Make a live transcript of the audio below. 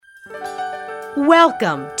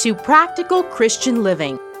Welcome to Practical Christian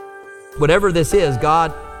Living. Whatever this is,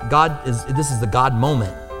 this is the God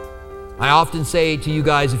moment. I often say to you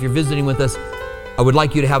guys, if you're visiting with us, I would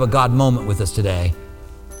like you to have a God moment with us today.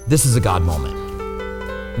 This is a God moment.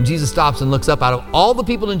 And Jesus stops and looks up. Out of all the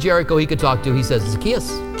people in Jericho he could talk to, he says, Zacchaeus,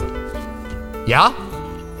 yeah?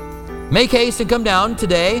 Make haste and come down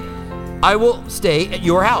today. I will stay at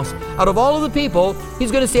your house. Out of all of the people,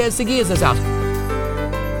 he's going to stay at Zacchaeus' house.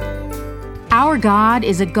 Our God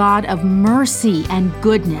is a God of mercy and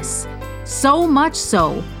goodness, so much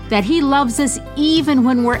so that He loves us even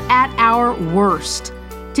when we're at our worst.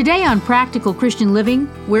 Today on Practical Christian Living,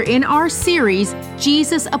 we're in our series,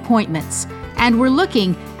 Jesus Appointments, and we're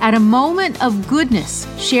looking at a moment of goodness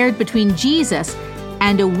shared between Jesus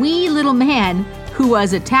and a wee little man who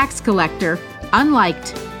was a tax collector,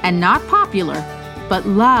 unliked and not popular, but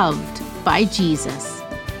loved by Jesus.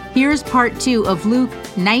 Here's part 2 of Luke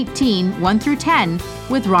 19, 1 through 10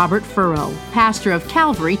 with Robert Furrow, pastor of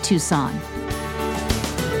Calvary, Tucson.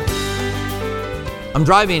 I'm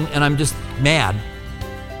driving and I'm just mad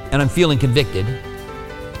and I'm feeling convicted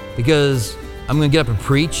because I'm going to get up and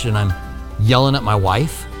preach and I'm yelling at my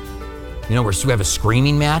wife. You know, we have a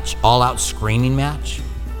screaming match, all-out screaming match.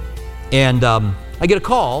 And I get a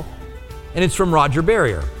call and it's from Roger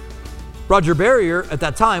Barrier. Roger Barrier at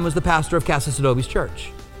that time was the pastor of Casa Adobe's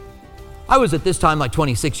church. I was at this time like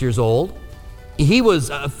 26 years old. He was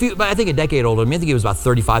I think a decade older than me. I think he was about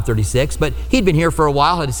 35, 36, but he'd been here for a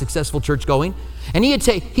while, had a successful church going. And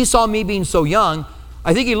he saw me being so young.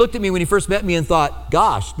 I think he looked at me when he first met me and thought,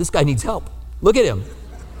 gosh, this guy needs help. Look at him.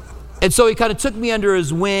 And so he kind of took me under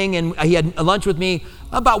his wing and he had a lunch with me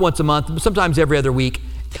about once a month, sometimes every other week.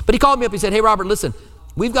 But he called me up, he said, hey Robert, listen,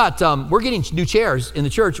 we're getting new chairs in the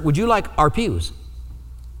church. Would you like our pews?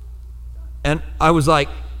 And I was like,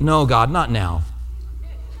 no, God, not now.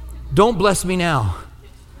 Don't bless me now.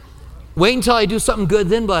 Wait until I do something good,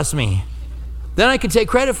 then bless me. Then I can take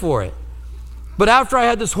credit for it. But after I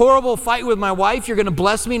had this horrible fight with my wife, you're going to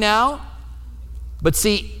bless me now? But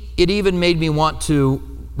see, it even made me want to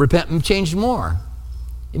repent and change more.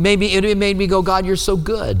 It made me go, God, you're so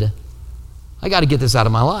good. I got to get this out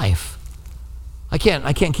of my life. I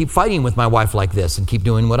can't keep fighting with my wife like this and keep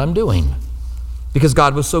doing what I'm doing because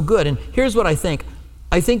God was so good. And here's what I think.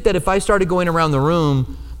 I think that if I started going around the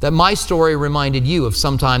room, that my story reminded you of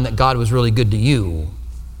some time that God was really good to you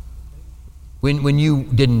when you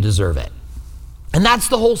didn't deserve it. And that's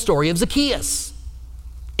the whole story of Zacchaeus.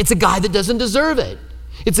 It's a guy that doesn't deserve it.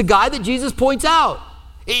 It's a guy that Jesus points out.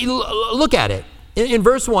 Look at it. In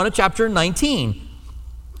verse 1 of chapter 19,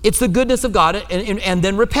 it's the goodness of God and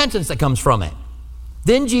then repentance that comes from it.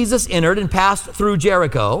 Then Jesus entered and passed through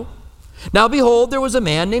Jericho. Now behold, there was a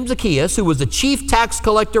man named Zacchaeus who was a chief tax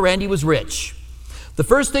collector and he was rich. The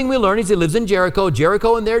first thing we learn is he lives in Jericho.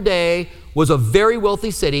 Jericho in their day was a very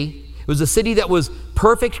wealthy city. It was a city that was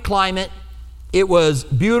perfect climate. It was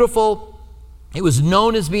beautiful. It was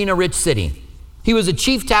known as being a rich city. He was a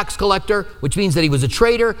chief tax collector, which means that he was a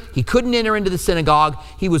traitor. He couldn't enter into the synagogue.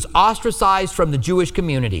 He was ostracized from the Jewish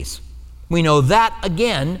communities. We know that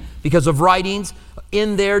again because of writings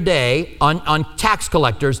in their day on tax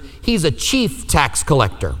collectors. He's a chief tax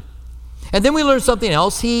collector. And then we learn something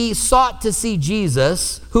else. He sought to see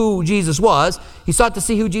Jesus, who Jesus was. He sought to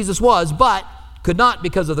see who Jesus was, but could not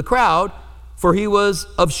because of the crowd, for he was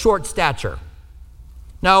of short stature.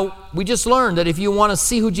 Now, we just learned that if you want to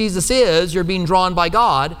see who Jesus is, you're being drawn by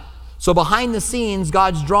God. So behind the scenes,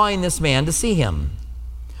 God's drawing this man to see him.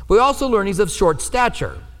 We also learn he's of short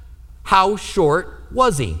stature. How short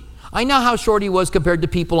was he? I know how short he was compared to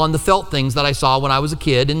people on the felt things that I saw when I was a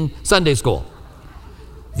kid in Sunday school.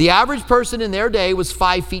 The average person in their day was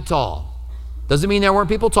 5 feet tall. Doesn't mean there weren't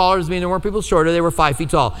people taller, doesn't mean there weren't people shorter, they were 5 feet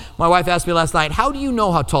tall. My wife asked me last night, how do you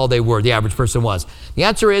know how tall they were, the average person was? The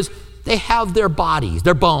answer is, they have their bodies,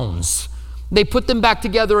 their bones. They put them back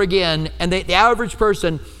together again, and the average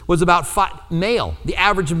person was about the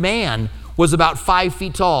average man was about 5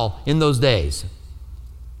 feet tall in those days.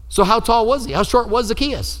 So how tall was he? How short was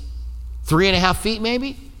Zacchaeus? 3.5 feet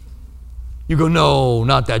maybe? You go, no,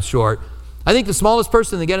 not that short. I think the smallest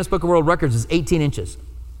person in the Guinness Book of World Records is 18 inches.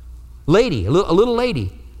 Lady, a little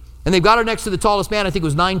lady. And they've got her next to the tallest man, I think it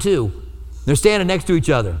was 9'2". They're standing next to each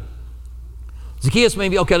other. Zacchaeus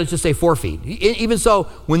maybe, okay, let's just say 4 feet. Even so,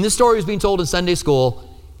 when this story is being told in Sunday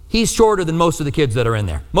school, he's shorter than most of the kids that are in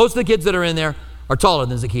there. Most of the kids that are in there are taller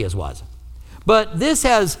than Zacchaeus was. But this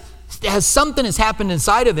has something has happened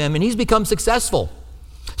inside of him and he's become successful.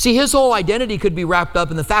 See, his whole identity could be wrapped up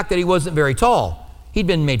in the fact that he wasn't very tall. He'd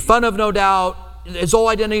been made fun of, no doubt. His whole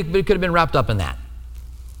identity could have been wrapped up in that.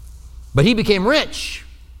 But he became rich.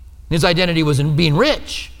 His identity was in being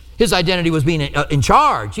rich. His identity was being in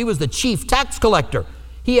charge. He was the chief tax collector.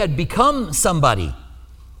 He had become somebody,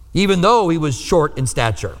 even though he was short in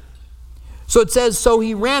stature. So it says, so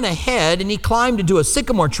he ran ahead and he climbed into a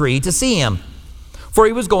sycamore tree to see him, for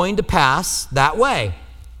he was going to pass that way.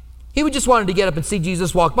 He just wanted to get up and see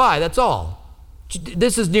Jesus walk by, that's all.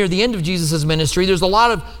 This is near the end of Jesus' ministry. There's a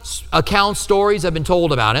lot of accounts, stories have been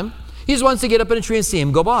told about him. He just wants to get up in a tree and see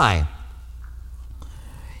him go by.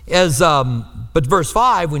 But verse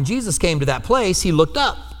 5, when Jesus came to that place, he looked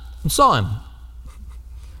up and saw him.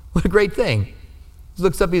 What a great thing. He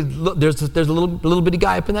looks up, there's a little bitty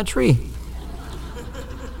guy up in that tree.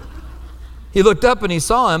 He looked up and he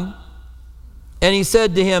saw him, and he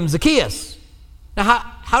said to him, Zacchaeus. Now,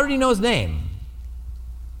 how did he know his name?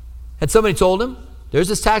 Had somebody told him, there's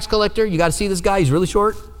this tax collector, you got to see this guy, he's really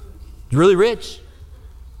short, he's really rich.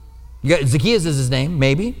 Zacchaeus is his name,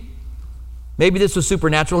 maybe. Maybe this was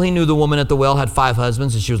supernatural. He knew the woman at the well had 5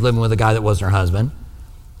 husbands and she was living with a guy that wasn't her husband.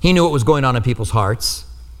 He knew what was going on in people's hearts.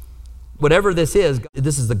 Whatever this is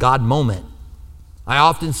the God moment. I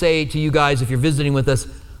often say to you guys, if you're visiting with us,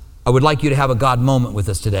 I would like you to have a God moment with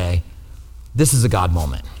us today. This is a God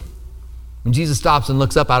moment. When Jesus stops and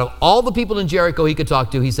looks up, out of all the people in Jericho he could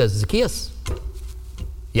talk to, he says, Zacchaeus,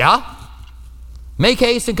 yeah? Make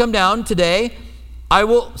haste and come down today. I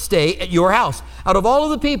will stay at your house. Out of all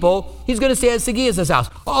of the people, he's going to stay at Zacchaeus' house.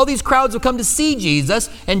 All these crowds have come to see Jesus,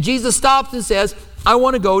 and Jesus stops and says, I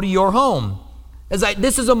want to go to your home.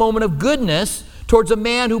 This is a moment of goodness towards a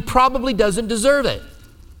man who probably doesn't deserve it.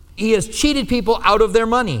 He has cheated people out of their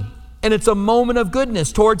money, and it's a moment of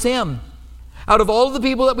goodness towards him. Out of all of the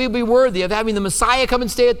people that would be worthy of having the Messiah come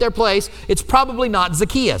and stay at their place, it's probably not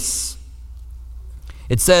Zacchaeus.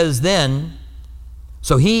 It says then,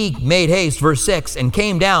 so he made haste, verse 6, and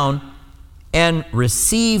came down and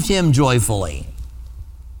received him joyfully.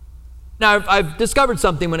 Now, I've discovered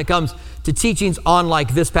something when it comes to teachings on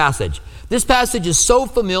like this passage. This passage is so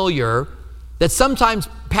familiar that sometimes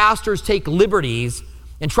pastors take liberties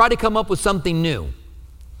and try to come up with something new.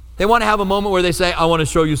 They want to have a moment where they say, I want to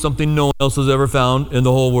show you something no one else has ever found in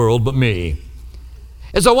the whole world but me.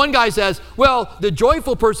 And so one guy says, well, the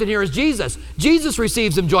joyful person here is Jesus. Jesus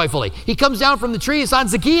receives him joyfully. He comes down from the tree. It's not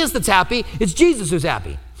Zacchaeus that's happy. It's Jesus who's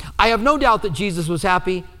happy. I have no doubt that Jesus was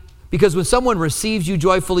happy, because when someone receives you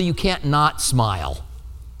joyfully, you can't not smile.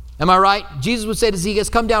 Am I right? Jesus would say to Zacchaeus,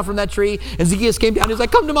 come down from that tree. And Zacchaeus came down. He's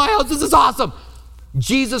like, come to my house. This is awesome.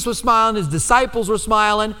 Jesus was smiling. His disciples were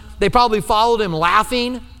smiling. They probably followed him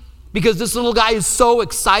laughing because this little guy is so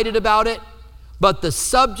excited about it. But the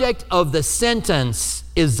subject of the sentence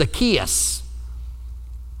is Zacchaeus.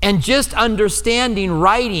 And just understanding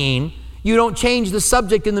writing, you don't change the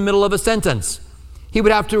subject in the middle of a sentence. He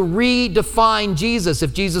would have to redefine Jesus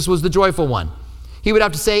if Jesus was the joyful one. He would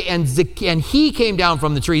have to say, and he came down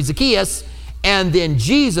from the tree, Zacchaeus, and then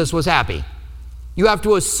Jesus was happy. You have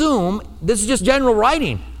to assume, this is just general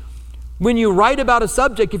writing. When you write about a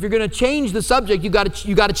subject, if you're going to change the subject, you got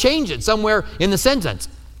to change it somewhere in the sentence.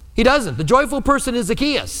 He doesn't. The joyful person is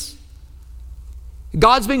Zacchaeus.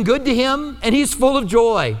 God's been good to him, and he's full of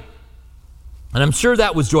joy. And I'm sure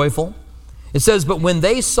that was joyful. It says, but when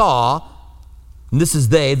they saw, and this is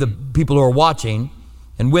they, the people who are watching,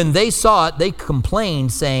 and when they saw it, they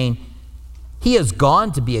complained, saying, he has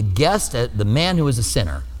gone to be a guest at the man who is a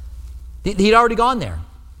sinner. He'd already gone there.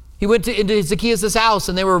 He went into Zacchaeus' house,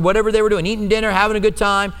 and they were, whatever they were doing, eating dinner, having a good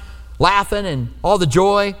time, laughing, and all the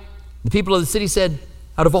joy. The people of the city said,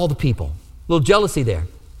 out of all the people, a little jealousy there.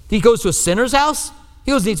 He goes to a sinner's house?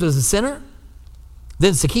 He goes and eats with a sinner?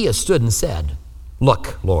 Then Zacchaeus stood and said,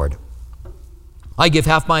 look, Lord, I give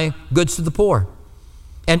half my goods to the poor.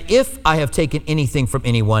 And if I have taken anything from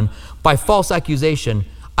anyone by false accusation,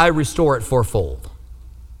 I restore it fourfold.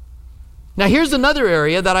 Now here's another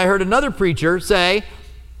area that I heard another preacher say,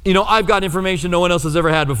 I've got information no one else has ever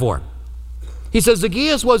had before. He says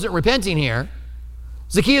Zacchaeus wasn't repenting here.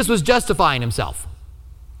 Zacchaeus was justifying himself.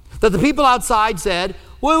 That the people outside said,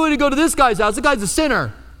 why would he go to this guy's house? The guy's a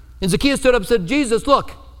sinner. And Zacchaeus stood up and said, Jesus,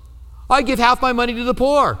 look, I give half my money to the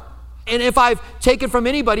poor. And if I've taken from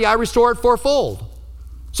anybody, I restore it fourfold.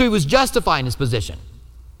 So he was justifying his position.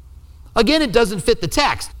 Again, it doesn't fit the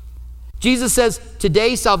text. Jesus says,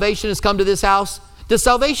 today salvation has come to this house. Does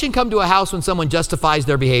salvation come to a house when someone justifies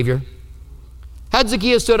their behavior? Had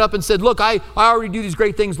Zacchaeus stood up and said, look, I already do these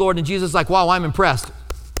great things, Lord, and Jesus is like, wow, I'm impressed.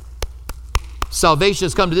 Salvation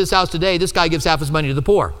has come to this house today. This guy gives half his money to the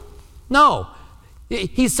poor. No.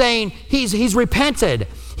 He's saying he's repented.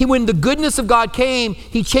 When the goodness of God came,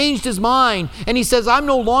 he changed his mind, and he says, I'm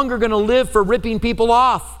no longer going to live for ripping people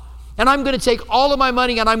off. and I'm going to take all of my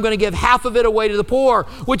money and I'm going to give half of it away to the poor,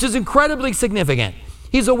 which is incredibly significant.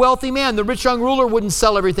 He's a wealthy man. The rich young ruler wouldn't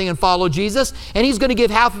sell everything and follow Jesus, and he's going to give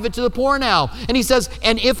half of it to the poor now. And he says,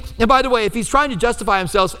 and by the way, if he's trying to justify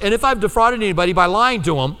himself, and if I've defrauded anybody by lying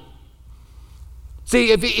to him,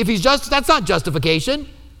 see, if he's just, that's not justification.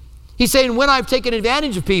 He's saying, when I've taken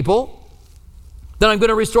advantage of people, then I'm going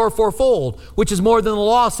to restore fourfold, which is more than the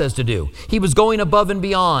law says to do. He was going above and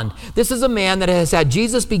beyond. This is a man that has had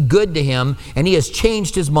Jesus be good to him, and he has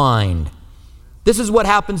changed his mind. This is what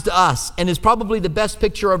happens to us, and is probably the best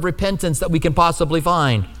picture of repentance that we can possibly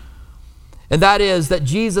find. And that is that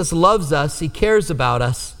Jesus loves us, he cares about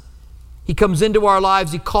us, he comes into our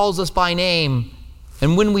lives, he calls us by name,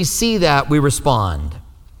 and when we see that, we respond.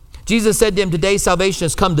 Jesus said to him, today salvation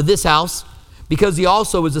has come to this house, because he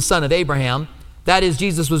also is the son of Abraham. That is,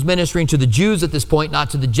 Jesus was ministering to the Jews at this point, not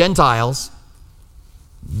to the Gentiles.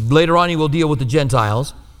 Later on, he will deal with the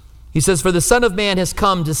Gentiles. He says, for the Son of Man has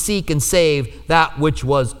come to seek and save that which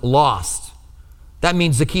was lost. That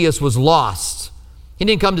means Zacchaeus was lost. He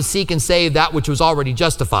didn't come to seek and save that which was already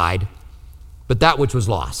justified, but that which was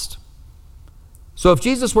lost. So if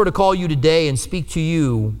Jesus were to call you today and speak to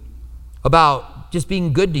you about just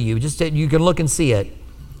being good to you, just that you can look and see it,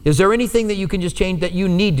 is there anything that you can just change, that you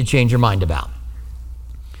need to change your mind about?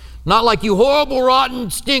 Not like, you horrible,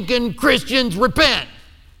 rotten, stinking Christians, repent.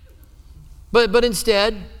 But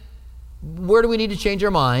instead, where do we need to change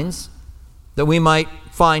our minds that we might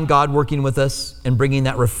find God working with us and bringing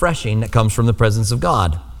that refreshing that comes from the presence of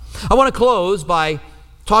God? I want to close by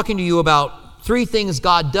talking to you about 3 things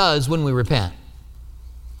God does when we repent.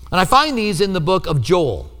 And I find these in the book of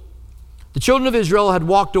Joel. The children of Israel had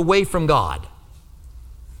walked away from God,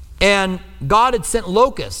 and God had sent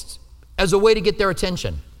locusts as a way to get their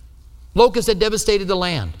attention. Locusts had devastated the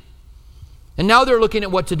land, and now they're looking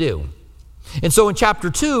at what to do. And so in chapter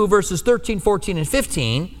 2, verses 13, 14, and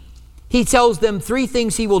 15, he tells them 3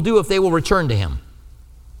 things he will do if they will return to him.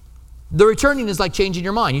 The returning is like changing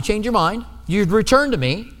your mind. You change your mind, you return to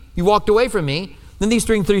me, you walked away from me, then these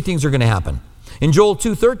 3 things are going to happen. In Joel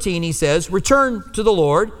 2:13, he says, return to the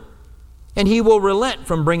Lord, and he will relent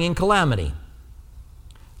from bringing calamity.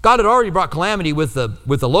 God had already brought calamity with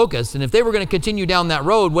the locusts, and if they were going to continue down that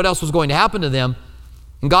road, what else was going to happen to them?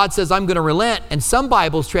 And God says, I'm going to relent, and some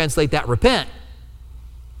Bibles translate that repent.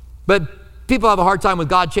 But people have a hard time with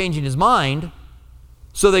God changing his mind,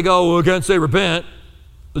 so they go, well, I can't say repent.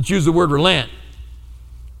 Let's use the word relent.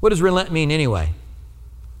 What does relent mean anyway?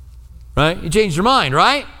 Right? You changed your mind,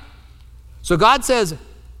 right? So God says,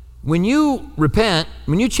 when you repent,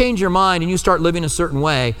 when you change your mind and you start living a certain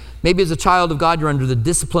way, maybe as a child of God, you're under the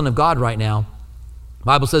discipline of God right now. The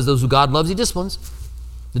Bible says those who God loves, he disciplines.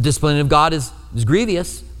 The discipline of God is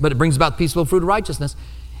grievous, but it brings about the peaceful fruit of righteousness.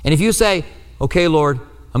 And if you say, okay, Lord,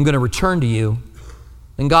 I'm going to return to you,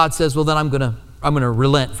 then God says, well, then I'm going to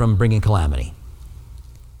relent from bringing calamity.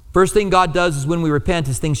 First thing God does is when we repent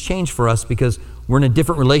is things change for us because we're in a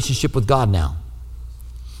different relationship with God now.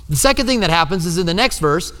 The second thing that happens is in the next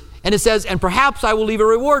verse, and it says, and perhaps I will leave a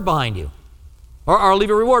reward behind you, or I'll leave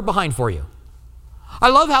a reward behind for you. I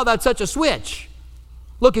love how that's such a switch.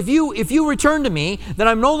 Look, if you return to me, then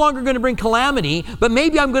I'm no longer going to bring calamity, but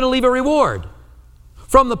maybe I'm going to leave a reward.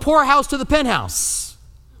 From the poorhouse to the penthouse.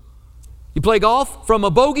 You play golf? From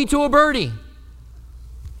a bogey to a birdie.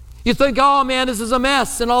 You think, oh man, this is a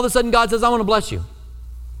mess, and all of a sudden God says, I want to bless you.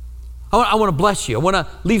 I want to bless you. I want to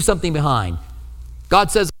leave something behind.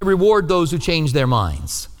 God says, I reward those who change their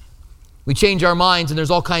minds. We change our minds, and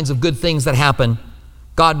there's all kinds of good things that happen.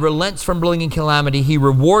 God relents from bringing calamity. He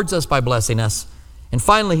rewards us by blessing us. And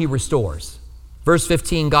finally, he restores. Verse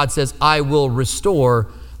 15, God says, I will restore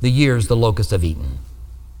the years the locusts have eaten.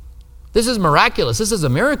 This is miraculous. This is a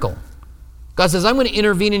miracle. God says, I'm going to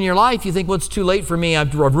intervene in your life. You think, well, it's too late for me.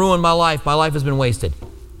 I've ruined my life. My life has been wasted.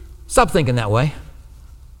 Stop thinking that way.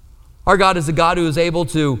 Our God is a God who is able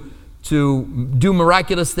to do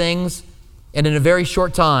miraculous things, and in a very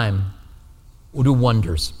short time will do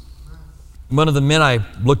wonders. One of the men I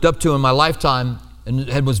looked up to in my lifetime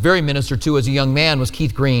and was very ministered to as a young man was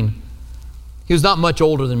Keith Green. He was not much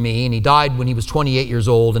older than me, and he died when he was 28 years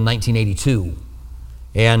old in 1982.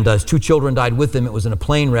 And his 2 children died with him. It was in a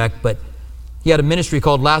plane wreck, but he had a ministry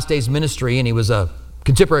called Last Days Ministry, and he was a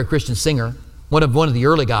contemporary Christian singer, one of the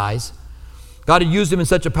early guys. God had used him in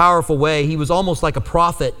such a powerful way. He was almost like a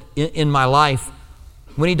prophet in my life.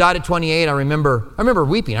 When he died at 28, I remember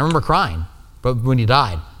weeping. I remember crying when he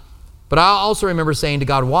died. But I also remember saying to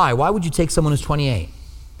God, why? Why would you take someone who's 28?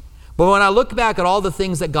 But when I look back at all the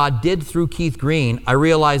things that God did through Keith Green, I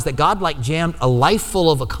realized that God jammed a life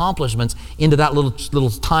full of accomplishments into that little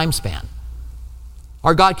time span.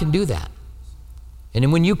 Our God can do that. And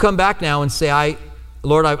then when you come back now and say,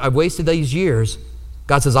 Lord, I've wasted these years,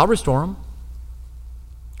 God says, I'll restore them.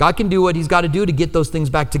 God can do what he's got to do to get those things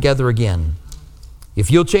back together again. If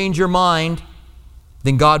you'll change your mind,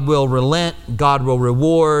 then God will relent, God will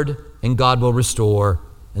reward, and God will restore.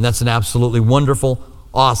 And that's an absolutely wonderful,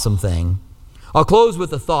 awesome thing. I'll close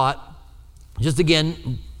with a thought. Just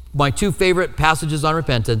again, my two favorite passages on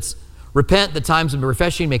repentance. Repent, that times of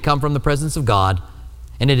refreshing may come from the presence of God,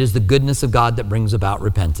 and it is the goodness of God that brings about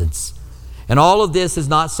repentance. And all of this is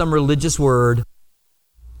not some religious word.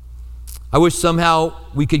 I wish somehow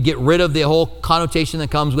we could get rid of the whole connotation that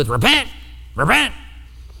comes with repent, repent.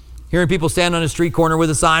 Hearing people stand on a street corner with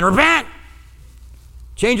a sign, repent,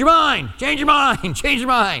 change your mind, change your mind, change your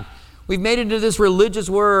mind. We've made it into this religious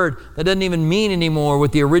word that doesn't even mean anymore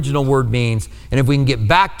what the original word means. And if we can get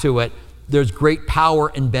back to it, there's great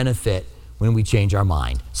power and benefit when we change our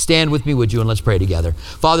mind. Stand with me, would you, and let's pray together.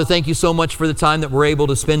 Father, thank you so much for the time that we're able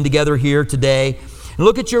to spend together here today. And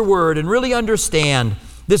look at your word and really understand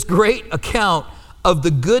this great account of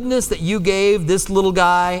the goodness that you gave this little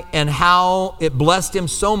guy and how it blessed him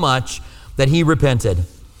so much that he repented.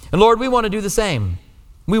 And Lord, we want to do the same.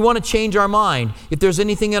 We want to change our mind. If there's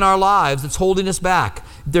anything in our lives that's holding us back,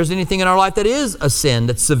 if there's anything in our life that is a sin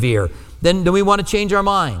that's severe, then we want to change our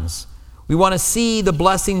minds. We want to see the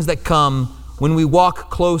blessings that come when we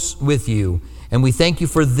walk close with you. And we thank you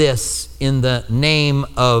for this in the name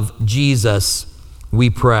of Jesus,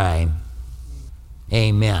 we pray.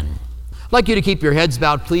 Amen. I'd like you to keep your heads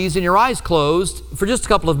bowed, please, and your eyes closed for just a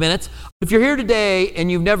couple of minutes. If you're here today and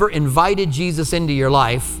you've never invited Jesus into your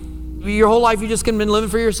life, your whole life you've just been living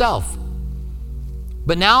for yourself.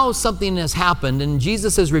 But now something has happened and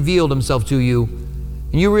Jesus has revealed himself to you,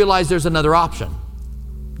 and you realize there's another option.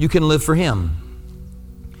 You can live for him.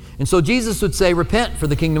 And so Jesus would say, repent, for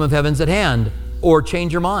the kingdom of heaven's at hand, or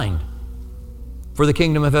change your mind, for the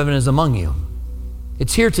kingdom of heaven is among you.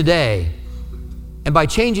 It's here today. And by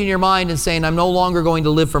changing your mind and saying, I'm no longer going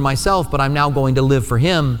to live for myself, but I'm now going to live for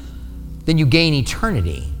him, then you gain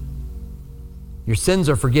eternity. Your sins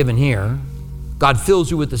are forgiven here. God fills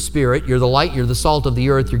you with the Spirit. You're the light, you're the salt of the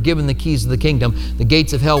earth. You're given the keys of the kingdom. The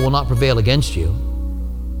gates of hell will not prevail against you.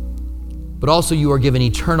 But also you are given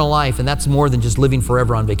eternal life, and that's more than just living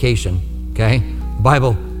forever on vacation, okay? The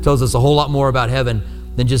Bible tells us a whole lot more about heaven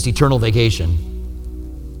than just eternal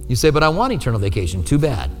vacation. You say, but I want eternal vacation. Too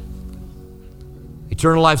bad.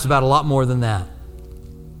 Eternal life's about a lot more than that.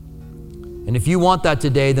 And if you want that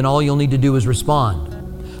today, then all you'll need to do is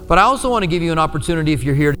respond. But I also want to give you an opportunity if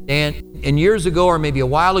you're here today, and years ago or maybe a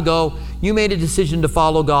while ago, you made a decision to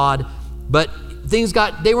follow God, but they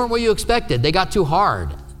weren't what you expected. They got too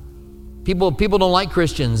hard. People don't like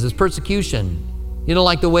Christians. There's persecution. You don't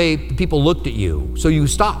like the way people looked at you, so you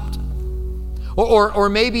stopped. Or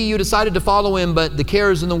maybe you decided to follow him, but the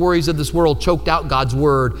cares and the worries of this world choked out God's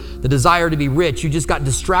word. The desire to be rich, you just got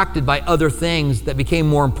distracted by other things that became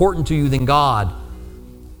more important to you than God.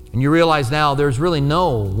 And you realize now there's really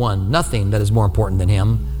nothing that is more important than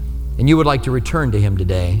him, and you would like to return to him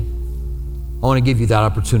today. I want to give you that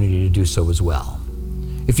opportunity to do so as well.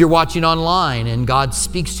 If you're watching online and God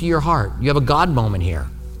speaks to your heart, you have a God moment here.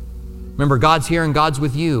 Remember, God's here and God's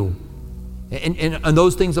with you. And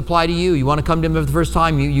those things apply to you. You want to come to him for the first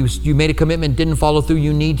time, you made a commitment, didn't follow through,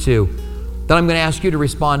 you need to. Then I'm going to ask you to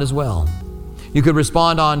respond as well. You could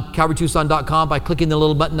respond on CalvaryTucson.com by clicking the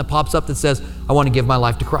little button that pops up that says, I want to give my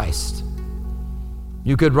life to Christ.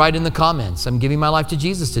 You could write in the comments, I'm giving my life to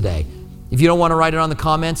Jesus today. If you don't want to write it on the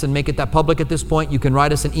comments and make it that public at this point, you can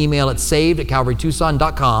write us an email at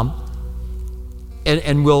saved@CalvaryTucson.com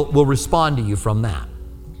and we'll respond to you from that.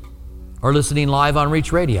 Or listening live on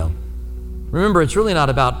Reach Radio. Remember, it's really not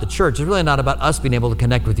about the church. It's really not about us being able to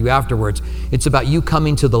connect with you afterwards. It's about you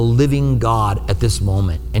coming to the living God at this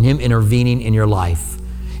moment and him intervening in your life.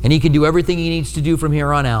 And he can do everything he needs to do from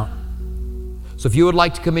here on out. So if you would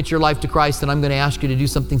like to commit your life to Christ, then I'm going to ask you to do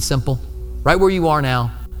something simple. Right where you are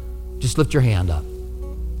now, just lift your hand up.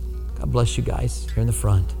 God bless you guys here in the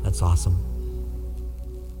front. That's awesome.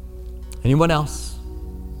 Anyone else?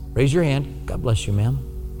 Raise your hand. God bless you, ma'am.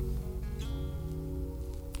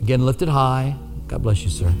 Again, lift it high. God bless you,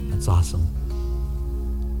 sir. That's awesome.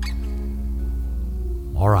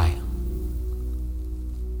 All right.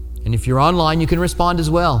 And if you're online, you can respond as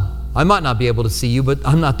well. I might not be able to see you, but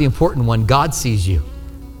I'm not the important one. God sees you.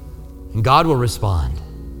 And God will respond.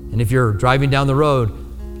 And if you're driving down the road,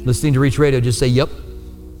 listening to Reach Radio, just say, yep,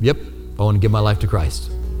 I want to give my life to Christ.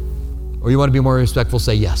 Or you want to be more respectful,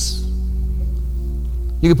 say yes.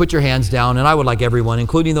 You can put your hands down, and I would like everyone,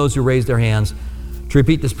 including those who raised their hands, to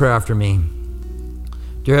repeat this prayer after me.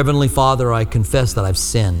 Dear Heavenly Father, I confess that I've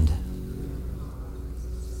sinned.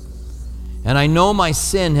 And I know my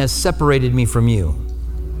sin has separated me from you.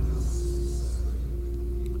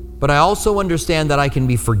 But I also understand that I can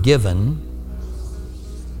be forgiven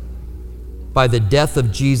by the death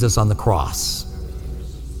of Jesus on the cross.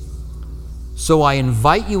 So I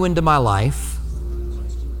invite you into my life,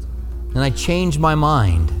 and I change my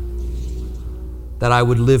mind that I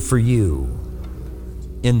would live for you.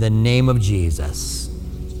 In the name of Jesus,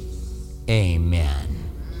 amen.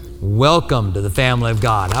 Welcome to the family of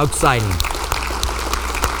God. How exciting.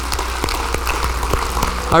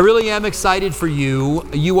 I really am excited for you.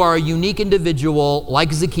 You are a unique individual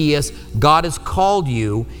like Zacchaeus. God has called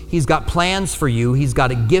you. He's got plans for you. He's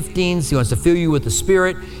got giftings. He wants to fill you with the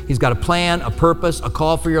Spirit. He's got a plan, a purpose, a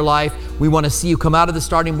call for your life. We want to see you come out of the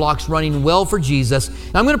starting blocks running well for Jesus.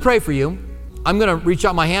 And I'm going to pray for you. I'm going to reach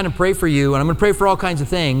out my hand and pray for you, and I'm going to pray for all kinds of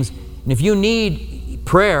things. And if you need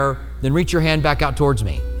prayer, then reach your hand back out towards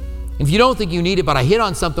me. If you don't think you need it, but I hit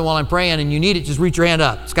on something while I'm praying and you need it, just reach your hand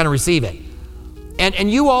up. Just kind of receive it.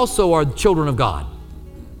 And you also are children of God.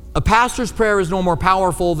 A pastor's prayer is no more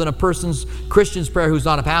powerful than a Christian's prayer who's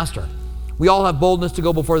not a pastor. We all have boldness to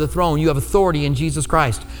go before the throne. You have authority in Jesus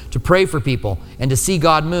Christ to pray for people and to see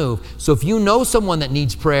God move. So if you know someone that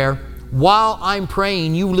needs prayer, while I'm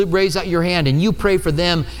praying, you raise out your hand and you pray for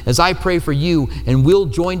them as I pray for you, and we'll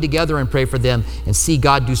join together and pray for them and see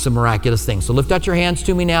God do some miraculous things. So lift out your hands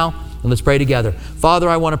to me now and let's pray together. Father,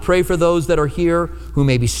 I want to pray for those that are here who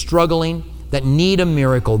may be struggling, that need a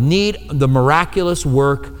miracle, need the miraculous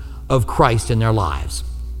work of Christ in their lives.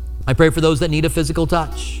 I pray for those that need a physical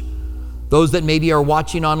touch, those that maybe are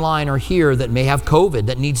watching online or here that may have COVID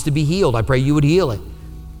that needs to be healed. I pray you would heal it.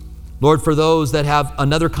 Lord, for those that have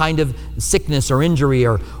another kind of sickness or injury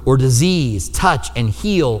or disease, touch and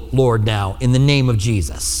heal, Lord, now in the name of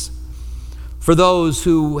Jesus. For those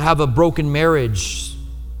who have a broken marriage,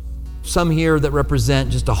 some here that represent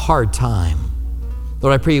just a hard time,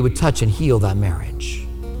 Lord, I pray you would touch and heal that marriage.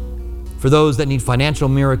 For those that need financial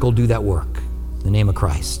miracle, do that work in the name of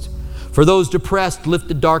Christ. For those depressed, lift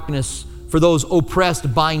the darkness. For those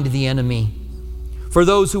oppressed, bind the enemy. For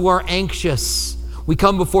those who are anxious, we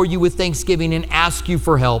come before you with thanksgiving and ask you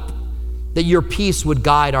for help, that your peace would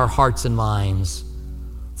guide our hearts and minds.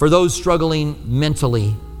 For those struggling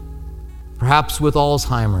mentally, perhaps with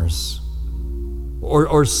Alzheimer's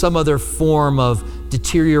or some other form of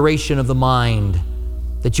deterioration of the mind,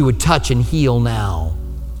 that you would touch and heal now,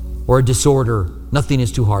 or a disorder, nothing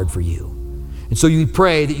is too hard for you. And so you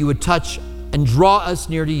pray that you would touch and draw us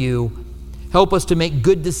near to you. Help us to make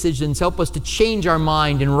good decisions. Help us to change our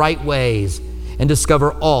mind in right ways and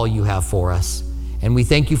discover all you have for us. And we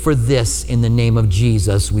thank you for this in the name of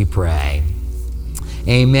Jesus, we pray.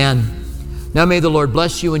 Amen. Now may the Lord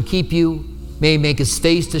bless you and keep you. May he make his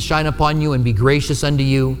face to shine upon you and be gracious unto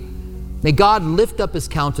you. May God lift up his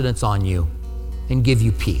countenance on you and give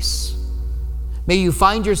you peace. May you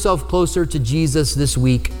find yourself closer to Jesus this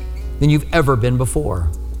week than you've ever been before.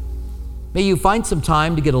 May you find some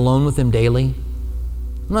time to get alone with him daily.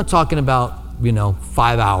 I'm not talking about,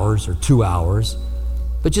 5 hours or 2 hours,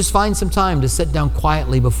 but just find some time to sit down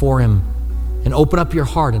quietly before him and open up your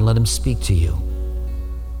heart and let him speak to you.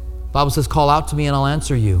 The Bible says, call out to me and I'll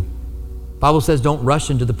answer you. The Bible says, don't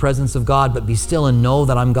rush into the presence of God, but be still and know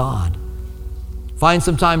that I'm God. Find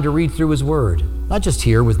some time to read through his word, not just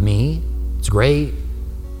here with me. It's great,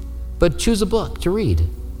 but choose a book to read.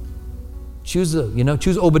 Choose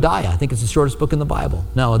Obadiah. I think it's the shortest book in the Bible.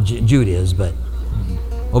 No, Jude is, but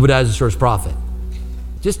Obadiah is the shortest prophet.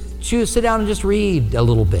 Just sit down and just read a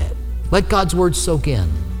little bit. Let God's word soak in.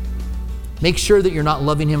 Make sure that you're not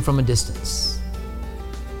loving him from a distance,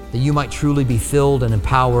 that you might truly be filled and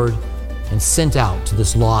empowered and sent out to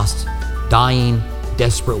this lost, dying,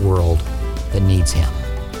 desperate world that needs him.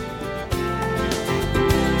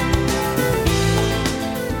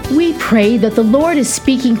 We pray that the Lord is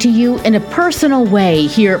speaking to you in a personal way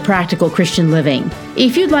here at Practical Christian Living.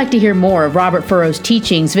 If you'd like to hear more of Robert Furrow's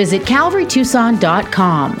teachings, visit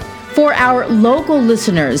CalvaryTucson.com. For our local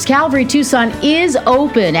listeners, Calvary Tucson is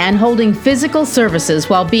open and holding physical services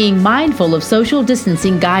while being mindful of social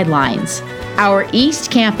distancing guidelines. Our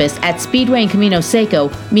East Campus at Speedway and Camino Seco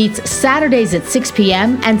meets Saturdays at 6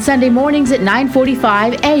 p.m. and Sunday mornings at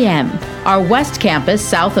 9:45 a.m. Our West Campus,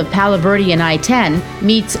 south of Palo Verde and I-10,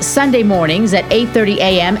 meets Sunday mornings at 8:30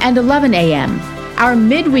 a.m. and 11 a.m. Our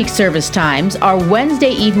midweek service times are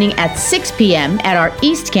Wednesday evening at 6 p.m. at our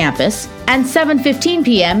East Campus and 7:15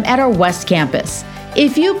 p.m. at our West Campus.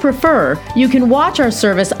 If you prefer, you can watch our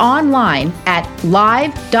service online at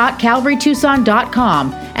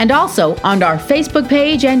live.calvarytucson.com and also on our Facebook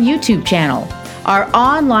page and YouTube channel. Our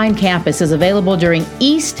online campus is available during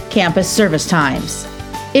East Campus service times.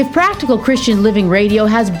 If Practical Christian Living Radio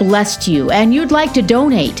has blessed you and you'd like to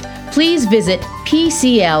donate, please visit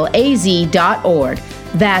PCLAZ.org.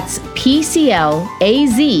 That's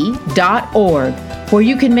PCLAZ.org, where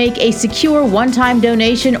you can make a secure one-time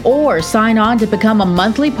donation or sign on to become a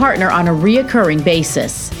monthly partner on a reoccurring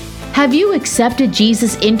basis. Have you accepted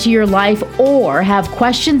Jesus into your life or have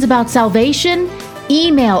questions about salvation?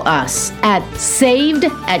 Email us at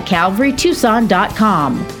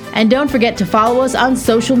saved@calvarytucson.com. And don't forget to follow us on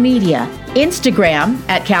social media, Instagram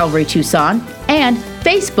at Calvary Tucson and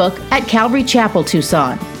Facebook at Calvary Chapel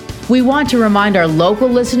Tucson. We want to remind our local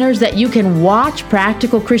listeners that you can watch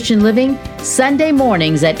Practical Christian Living Sunday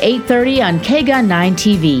mornings at 8:30 on KGUN 9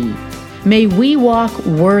 TV. May we walk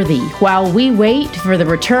worthy while we wait for the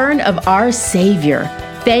return of our Savior.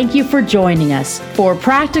 Thank you for joining us for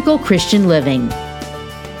Practical Christian Living.